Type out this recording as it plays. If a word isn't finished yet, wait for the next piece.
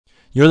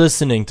You're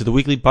listening to the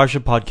weekly Parsha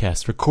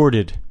podcast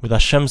recorded with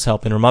Hashem's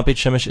help in Ramat Beit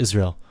Shemesh,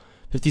 Israel,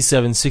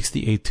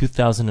 5768,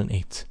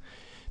 2008.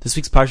 This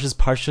week's Parsha is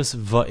Parshas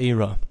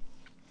Va'era.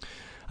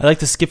 I'd like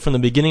to skip from the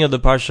beginning of the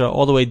Parsha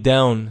all the way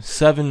down.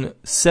 Seven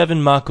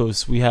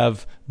makos. We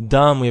have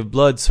dam, we have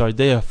blood,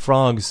 sardeya,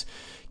 frogs,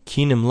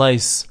 kinim,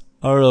 lice,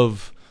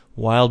 arov,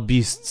 wild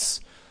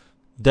beasts,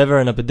 dever,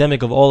 an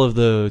epidemic of all of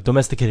the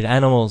domesticated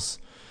animals,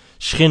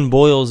 shchin,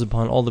 boils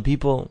upon all the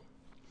people.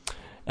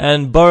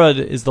 And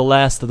Barad is the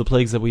last of the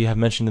plagues that we have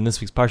mentioned in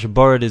this week's Parsha.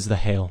 Barad is the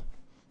hail.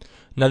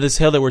 Now this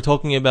hail that we're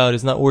talking about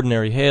is not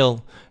ordinary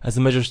hail. As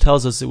the Medrash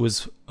tells us, it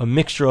was a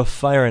mixture of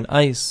fire and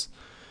ice.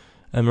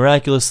 And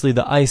miraculously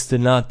the ice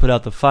did not put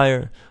out the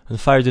fire, and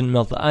the fire didn't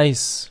melt the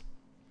ice.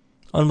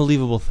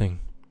 Unbelievable thing.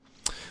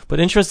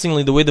 But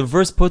interestingly, the way the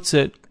verse puts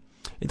it,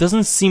 it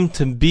doesn't seem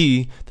to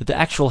be that the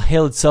actual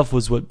hail itself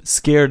was what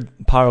scared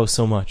Paro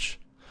so much.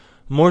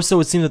 More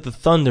so it seemed that the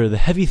thunder, the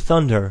heavy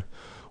thunder,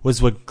 was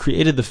what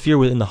created the fear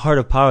within the heart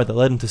of Paro that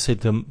led him to say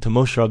to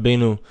Moshe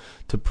Rabbeinu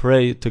to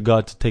pray to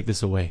God to take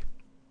this away.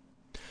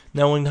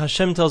 Now when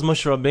Hashem tells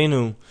Moshe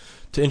Rabbeinu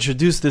to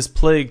introduce this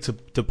plague to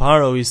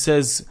Paro, he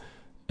says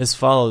as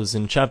follows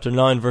in chapter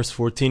 9 verse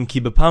 14,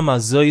 Ki b'pam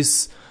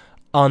hazois,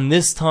 on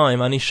this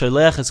time, ani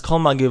shalech es kol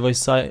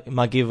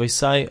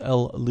magevosai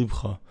el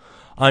libcha.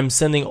 I'm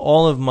sending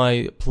all of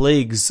my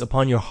plagues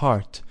upon your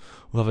heart,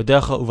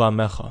 uvavedecha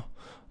uvamecha,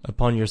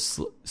 upon your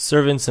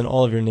servants and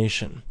all of your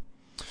nation.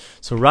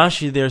 So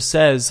Rashi there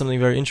says something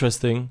very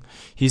interesting.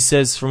 He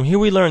says, from here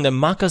we learn that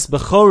Makas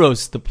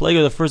Bechoros, the plague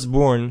of the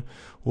firstborn,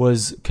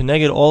 was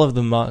connected all of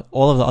the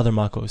other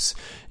Makos.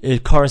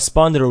 It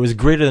corresponded or was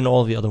greater than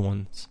all of the other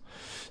ones.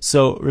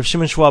 So Rav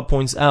Shimon Schwab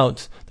points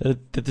out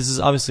that this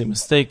is obviously a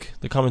mistake.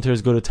 The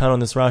commentators go to town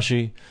on this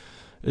Rashi.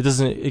 It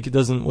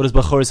doesn't. What does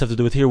Bechoros have to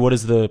do with here? What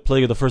does the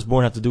plague of the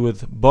firstborn have to do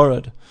with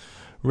Barad?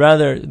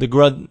 Rather, the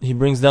Gra, he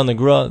brings down the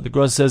Gra. The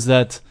Gra says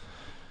that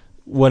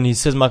when he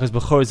says Makas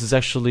Bechoros, it's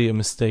actually a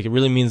mistake. It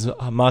really means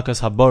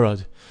Makas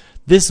Habarad.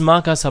 This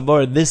Makas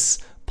Habarad, this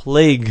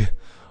plague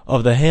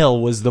of the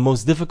hail, was the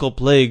most difficult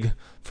plague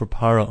for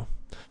Paro.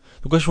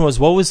 The question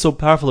was, what was so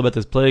powerful about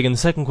this plague? And the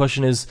second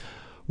question is,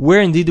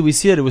 where indeed do we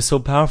see it was so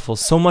powerful?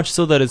 So much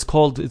so that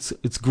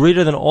it's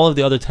greater than all of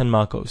the other 10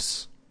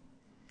 Makos.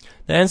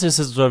 The answer,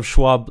 says Rav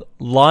Schwab,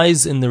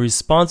 lies in the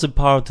response of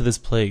Paro to this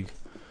plague.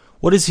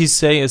 What does he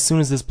say as soon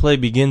as this plague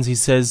begins? He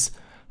says,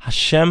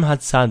 Hashem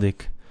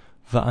HaTzadik,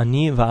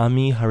 Va'ani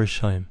va'ami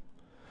harishayim.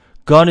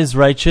 God is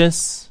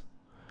righteous.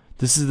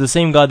 This is the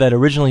same God that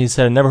originally he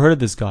said, I never heard of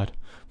this God.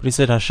 But he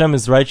said, Hashem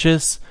is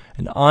righteous,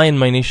 and I and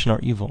my nation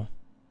are evil.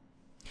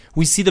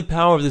 We see the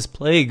power of this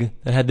plague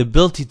that had the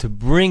ability to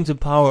bring to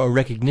power a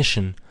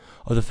recognition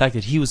of the fact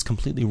that he was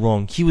completely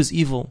wrong. He was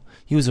evil.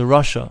 He was a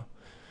Rasha.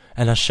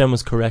 And Hashem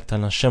was correct,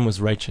 and Hashem was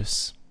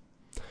righteous.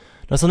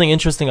 Now something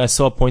interesting I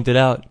saw pointed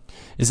out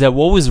is that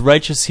what was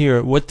righteous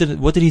here, what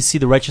did he see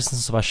the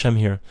righteousness of Hashem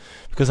here?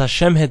 Because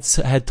Hashem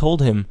had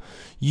told him,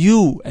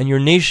 you and your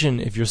nation,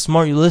 if you're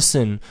smart, you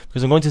listen,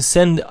 because I'm going to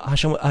send,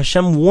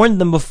 Hashem warned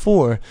them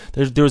before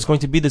that there was going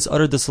to be this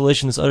utter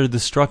desolation, this utter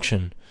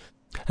destruction.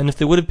 And if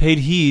they would have paid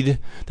heed,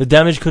 the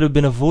damage could have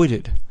been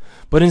avoided.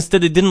 But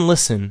instead they didn't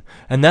listen.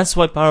 And that's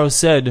why Paro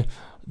said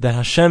that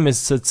Hashem is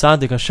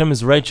tzaddik, Hashem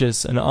is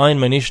righteous, and I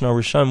and my nation are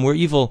rishayim, we're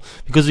evil,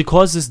 because we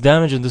caused this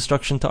damage and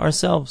destruction to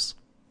ourselves.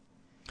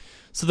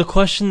 So the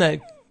question that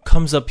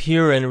comes up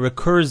here, and it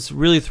recurs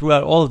really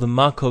throughout all of the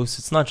Makos,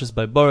 it's not just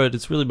by Barad,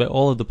 it's really by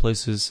all of the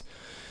places,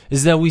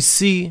 is that we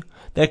see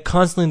that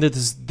constantly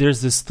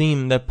there's this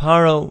theme that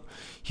Paro,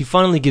 he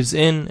finally gives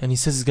in, and he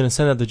says he's going to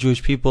send out the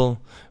Jewish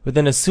people, but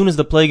then as soon as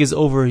the plague is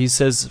over, he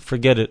says,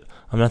 forget it,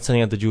 I'm not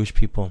sending out the Jewish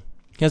people.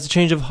 He has a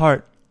change of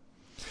heart.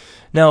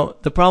 Now,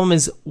 the problem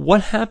is,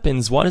 what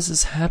happens? Why does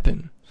this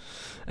happen?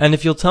 And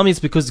if you'll tell me it's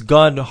because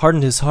God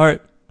hardened his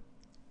heart,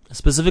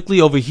 specifically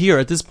over here,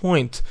 at this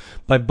point,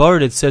 by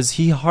Barad, it says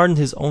he hardened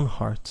his own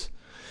heart.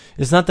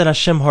 It's not that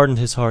Hashem hardened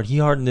his heart, he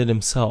hardened it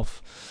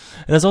himself.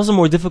 And it's also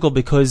more difficult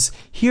because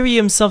here he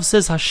himself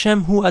says,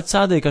 Hashem hu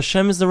atzadik,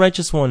 Hashem is the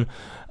righteous one,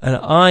 and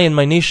I and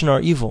my nation are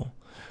evil.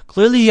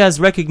 Clearly he has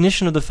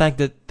recognition of the fact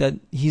that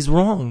he's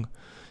wrong,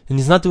 and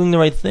he's not doing the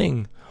right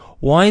thing.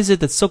 Why is it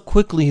that so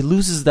quickly he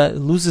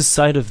loses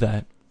sight of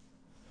that?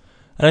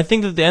 And I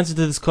think that the answer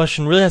to this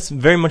question really has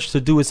very much to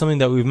do with something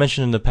that we've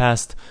mentioned in the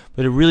past,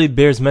 but it really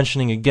bears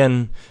mentioning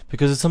again,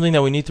 because it's something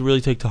that we need to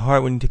really take to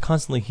heart, we need to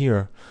constantly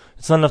hear.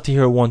 It's not enough to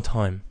hear it one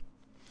time.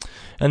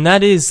 And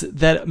that is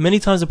that many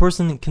times a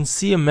person can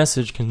see a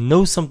message, can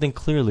know something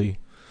clearly,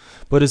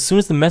 but as soon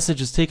as the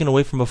message is taken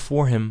away from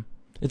before him,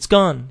 it's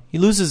gone. He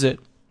loses it.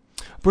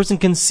 A person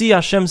can see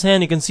Hashem's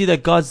hand, he can see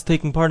that God's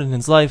taking part in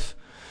his life,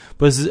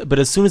 but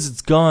as soon as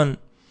it's gone,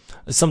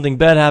 something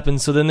bad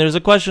happens, so then there's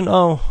a question,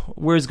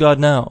 where's God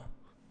now?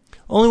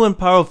 Only when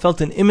Paro felt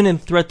an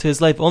imminent threat to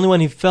his life, only when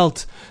he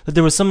felt that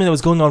there was something that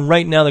was going on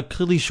right now that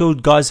clearly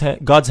showed God's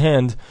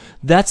hand,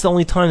 that's the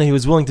only time that he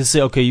was willing to say,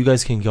 okay, you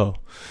guys can go.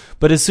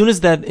 But as soon as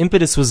that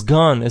impetus was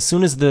gone, as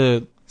soon as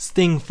the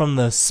sting from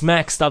the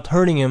smack stopped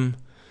hurting him,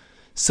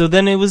 so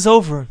then it was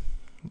over.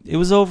 It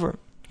was over.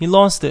 He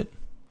lost it.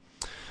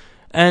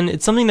 And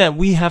it's something that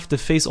we have to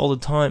face all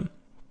the time.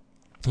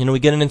 We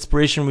get an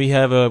inspiration, we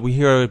hear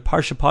a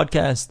Parsha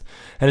podcast,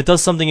 and it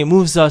does something, it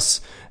moves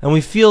us, and we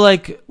feel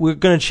like we're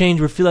going to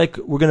change, we feel like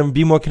we're going to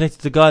be more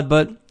connected to God,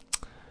 but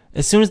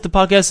as soon as the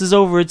podcast is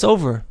over, it's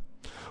over.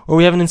 Or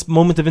we have a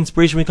moment of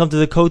inspiration, we come to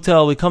the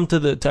Kotel, we come to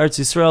Eretz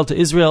Yisrael, to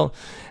Israel,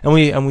 and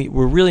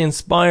we're really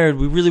inspired,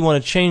 we really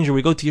want to change, or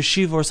we go to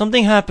yeshiva, or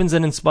something happens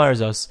that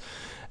inspires us.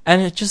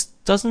 And it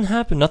just doesn't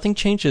happen. Nothing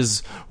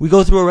changes. We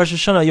go through a Rosh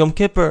Hashanah, Yom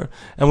Kippur,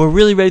 and we're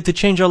really ready to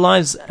change our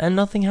lives, and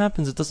nothing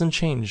happens. It doesn't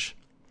change.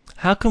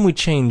 How can we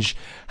change?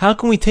 How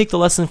can we take the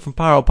lesson from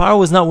Paro? Paro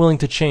was not willing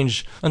to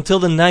change until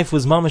the knife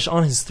was mamish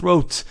on his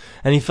throat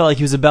and he felt like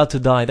he was about to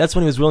die. That's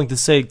when he was willing to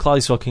say, Klal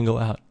Yisrael can go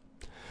out.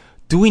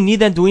 Do we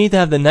need that? Do we need to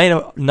have the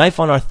knife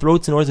on our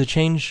throats in order to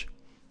change?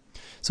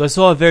 So I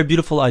saw a very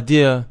beautiful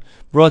idea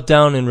brought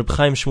down in Reb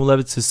Chaim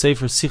Shmulevitz's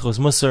Sefer Sichos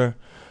Musar.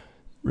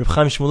 Reb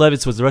Chaim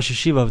Shmulevitz was the Rosh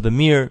Yeshiva of the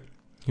Mir.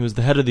 He was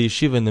the head of the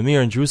yeshiva in the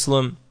Mir in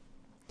Jerusalem.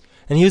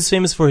 And he was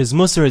famous for his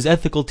Musar, his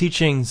ethical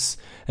teachings,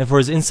 and for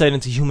his insight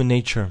into human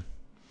nature.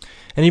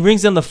 And he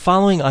brings down the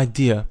following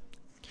idea.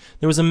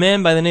 There was a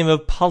man by the name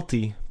of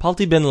Palti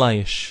ben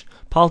Laish,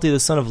 Palti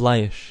the son of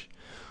Laish.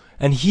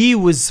 And he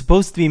was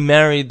supposed to be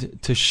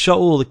married to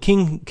Shaul,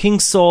 King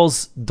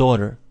Saul's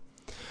daughter.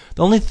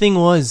 The only thing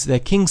was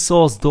that King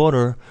Saul's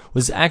daughter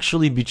was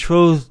actually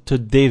betrothed to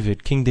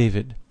David, King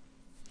David.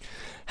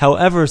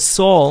 However,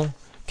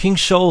 King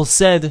Shaul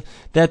said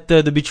that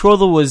the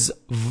betrothal was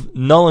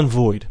null and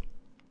void.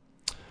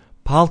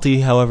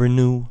 Palti, however,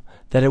 knew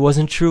that it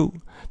wasn't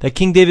true, that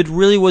King David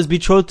really was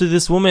betrothed to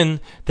this woman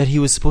that he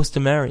was supposed to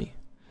marry.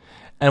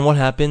 And what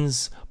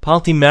happens?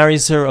 Palti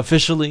marries her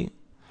officially,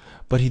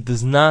 but he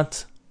does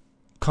not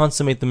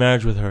consummate the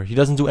marriage with her. He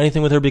doesn't do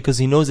anything with her because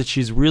he knows that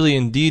she's really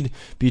indeed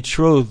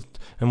betrothed.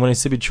 And when I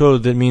say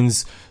betrothed, that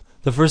means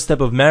the first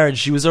step of marriage.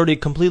 She was already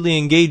completely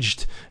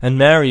engaged and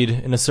married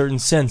in a certain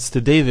sense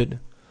to David.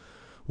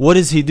 What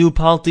does he do,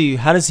 Palti?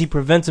 How does he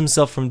prevent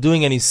himself from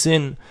doing any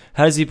sin?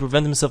 How does he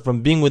prevent himself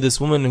from being with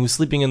this woman who's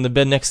sleeping in the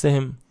bed next to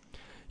him?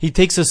 He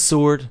takes a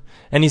sword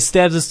and he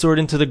stabs the sword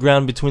into the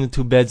ground between the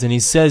two beds and he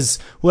says,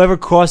 whoever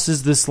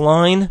crosses this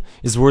line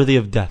is worthy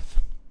of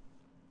death.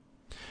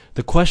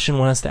 The question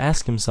one has to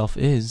ask himself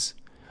is,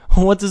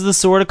 what does the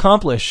sword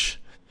accomplish?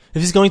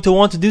 If he's going to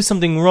want to do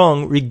something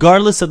wrong,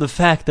 regardless of the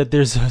fact that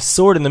there's a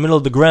sword in the middle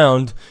of the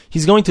ground,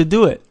 he's going to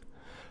do it.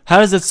 How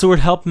does that sword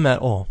help him at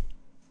all?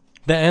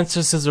 The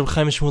answer, says Reb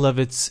Chaim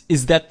Shmulevitz,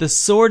 is that the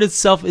sword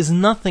itself is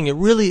nothing. It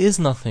really is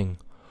nothing.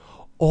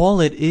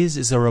 All it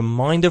is a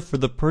reminder for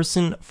the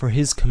person for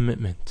his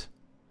commitment.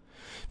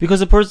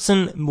 Because a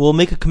person will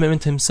make a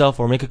commitment to himself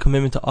or make a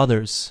commitment to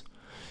others.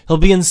 He'll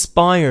be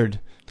inspired,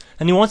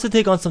 and he wants to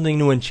take on something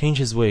new and change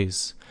his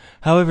ways.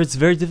 However, it's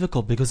very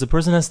difficult because the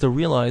person has to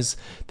realize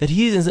that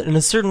he is, in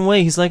a certain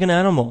way, he's like an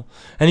animal.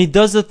 And he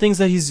does the things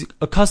that he's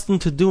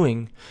accustomed to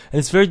doing. And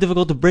it's very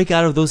difficult to break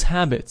out of those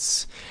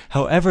habits.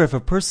 However, if a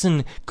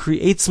person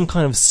creates some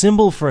kind of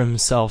symbol for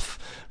himself,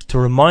 to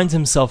remind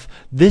himself,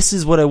 this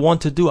is what I want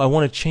to do, I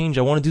want to change,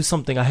 I want to do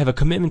something, I have a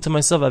commitment to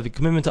myself, I have a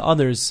commitment to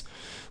others.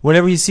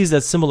 Whenever he sees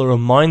that symbol, it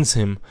reminds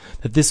him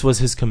that this was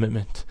his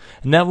commitment.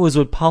 And that was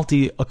what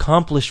Palti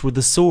accomplished with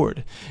the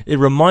sword. It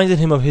reminded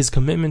him of his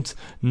commitment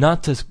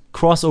not to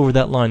cross over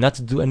that line, not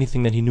to do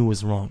anything that he knew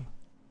was wrong.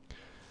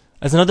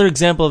 As another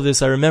example of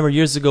this, I remember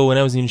years ago when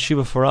I was in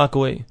Yeshiva Far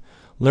Rockaway,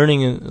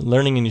 learning in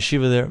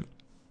Yeshiva there,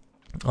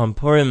 on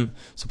Purim,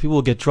 so people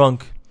would get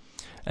drunk.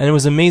 And it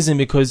was amazing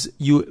because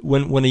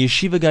when a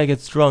yeshiva guy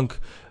gets drunk,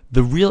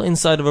 the real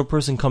inside of a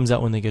person comes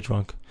out when they get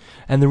drunk.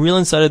 And the real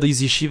inside of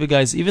these yeshiva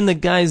guys, even the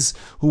guys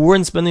who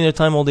weren't spending their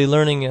time all day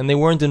learning and they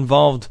weren't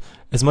involved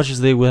as much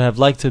as they would have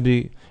liked to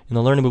be in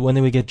the learning, but when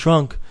they would get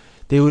drunk,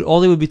 all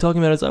they would be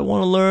talking about is, I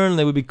want to learn.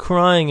 They would be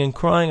crying and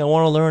crying, I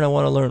want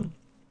to learn.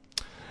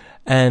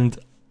 And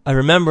I don't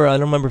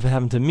remember if it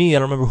happened to me, I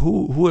don't remember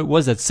who it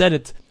was that said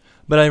it,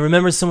 but I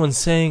remember someone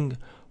saying,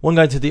 one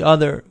guy to the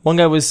other, one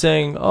guy was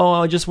saying,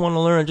 I just want to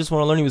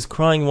learn. He was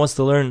crying, he wants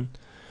to learn.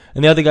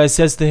 And the other guy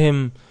says to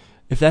him,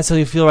 if that's how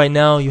you feel right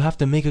now, you have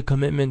to make a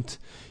commitment.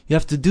 You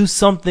have to do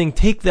something.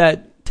 Take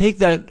that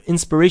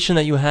inspiration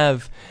that you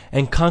have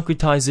and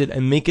concretize it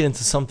and make it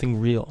into something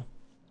real.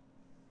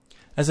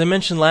 As I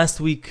mentioned last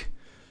week,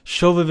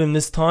 Shovavim,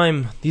 this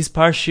time, these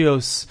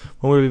parshios,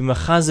 when we're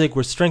mechazik,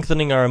 we're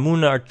strengthening our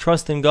emunah, our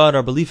trust in God,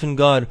 our belief in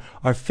God,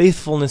 our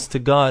faithfulness to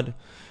God.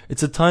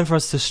 It's a time for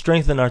us to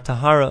strengthen our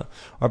tahara,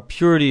 our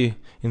purity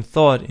in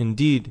thought, in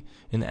deed,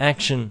 in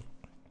action.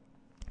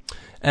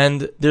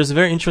 And there's a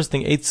very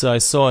interesting eitzah I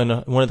saw in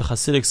one of the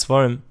Hasidic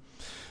Svarim,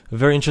 a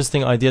very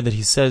interesting idea that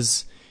he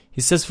says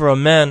for a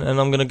man, and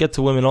I'm going to get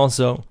to women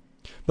also,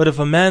 but if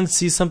a man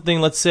sees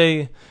something, let's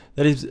say,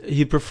 that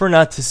he'd prefer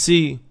not to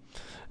see,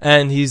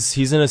 and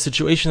he's in a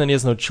situation that he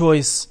has no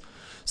choice,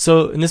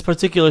 so in this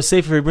particular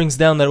sefer, he brings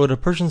down that what a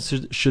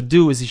person should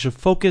do is he should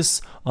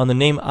focus on the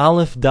name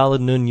Aleph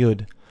Daled Nun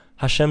Yud,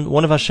 Hashem,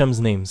 one of Hashem's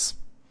names.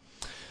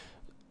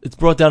 It's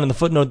brought down in the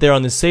footnote there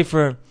on this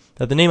sefer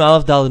that the name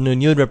Aleph Daled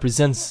Nun Yud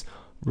represents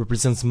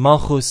represents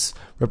Malchus,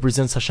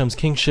 represents Hashem's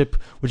kingship,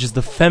 which is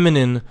the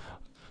feminine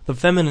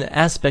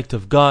aspect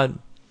of God.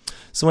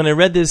 So when I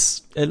read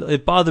this,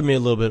 it bothered me a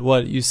little bit.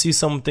 What, you see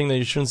something that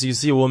you shouldn't see, you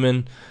see a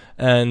woman,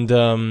 and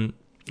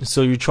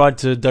so you try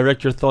to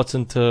direct your thoughts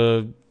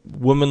into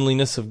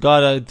womanliness of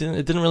God. It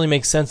didn't really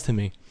make sense to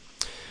me.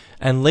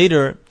 And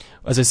later,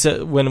 as I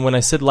said, when I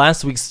said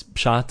last week's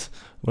Pshat,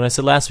 when I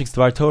said last week's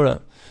Dvar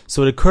Torah,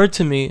 so it occurred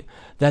to me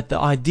that the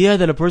idea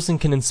that a person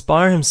can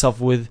inspire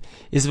himself with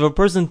is if a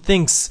person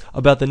thinks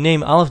about the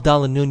name Aleph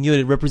Dalet Nun Yud,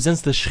 it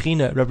represents the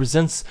Shekhinah, it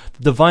represents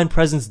the divine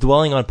presence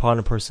dwelling upon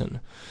a person.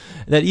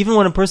 That even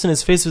when a person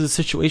is faced with a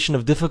situation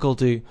of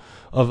difficulty,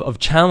 of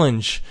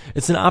challenge,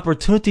 it's an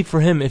opportunity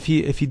for him, if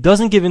he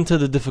doesn't give in to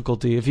the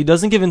difficulty, if he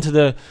doesn't give in to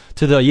the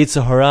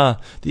Yetzer Hara,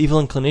 the evil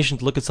inclination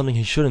to look at something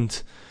he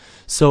shouldn't.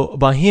 So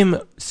by him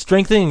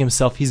strengthening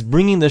himself, he's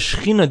bringing the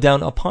Shekhinah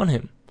down upon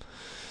him.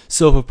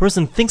 So if a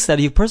person thinks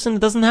that, a person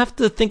doesn't have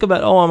to think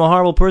about, oh, I'm a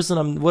horrible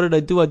person, what did I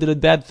do? I did a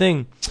bad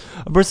thing.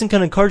 A person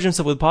can encourage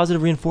himself with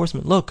positive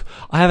reinforcement. Look,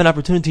 I have an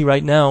opportunity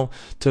right now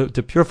to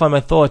purify my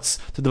thoughts,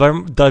 to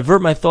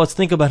divert my thoughts,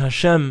 think about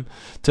Hashem,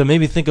 to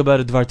maybe think about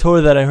a Dvar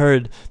Torah that I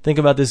heard, think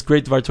about this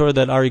great Dvar Torah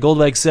that Ari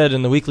Goldwag said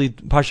in the weekly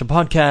Parsha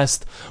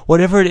podcast.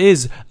 Whatever it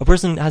is, a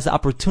person has the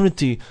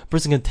opportunity, a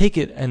person can take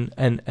it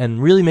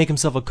and really make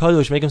himself a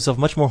kadosh, make himself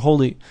much more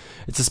holy.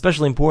 It's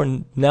especially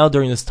important now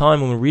during this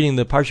time when we're reading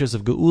the Parshas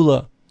of Geula,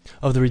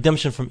 of the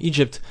redemption from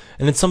Egypt,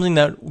 and it's something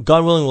that,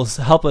 God willing, will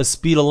help us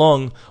speed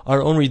along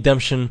our own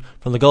redemption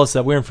from the galus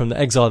that we're in, from the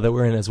exile that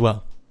we're in as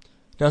well.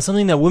 Now,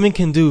 something that women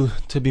can do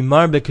to be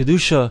marbe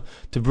kedusha,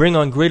 to bring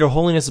on greater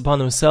holiness upon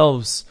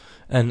themselves,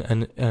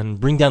 and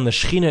bring down the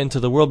Shekhinah into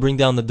the world, bring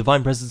down the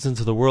divine presence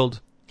into the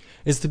world,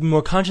 is to be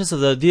more conscious of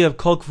the idea of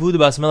kol kvud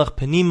bas melech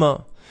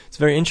penima. It's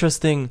very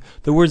interesting.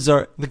 The words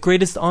are, the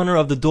greatest honor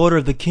of the daughter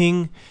of the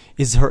king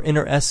is her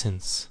inner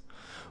essence.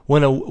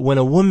 When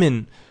a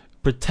woman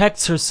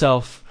protects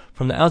herself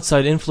from the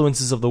outside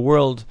influences of the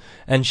world,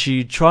 and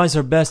she tries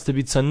her best to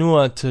be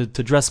tzanua,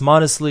 to dress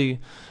modestly,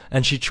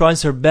 and she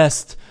tries her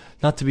best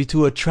not to be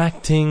too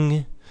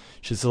attracting.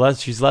 She's allowed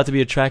to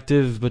be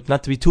attractive, but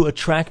not to be too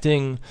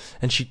attracting,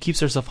 and she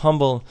keeps herself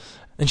humble,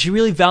 and she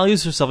really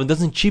values herself and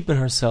doesn't cheapen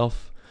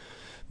herself.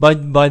 By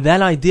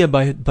that idea,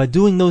 by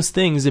doing those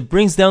things, it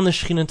brings down the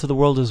Shekhinah into the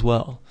world as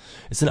well.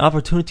 It's an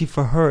opportunity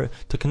for her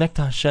to connect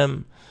to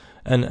Hashem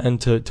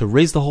and to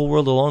raise the whole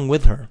world along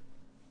with her.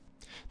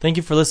 Thank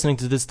you for listening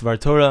to this Dvar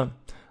Torah.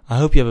 I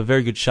hope you have a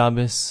very good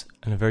Shabbos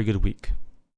and a very good week.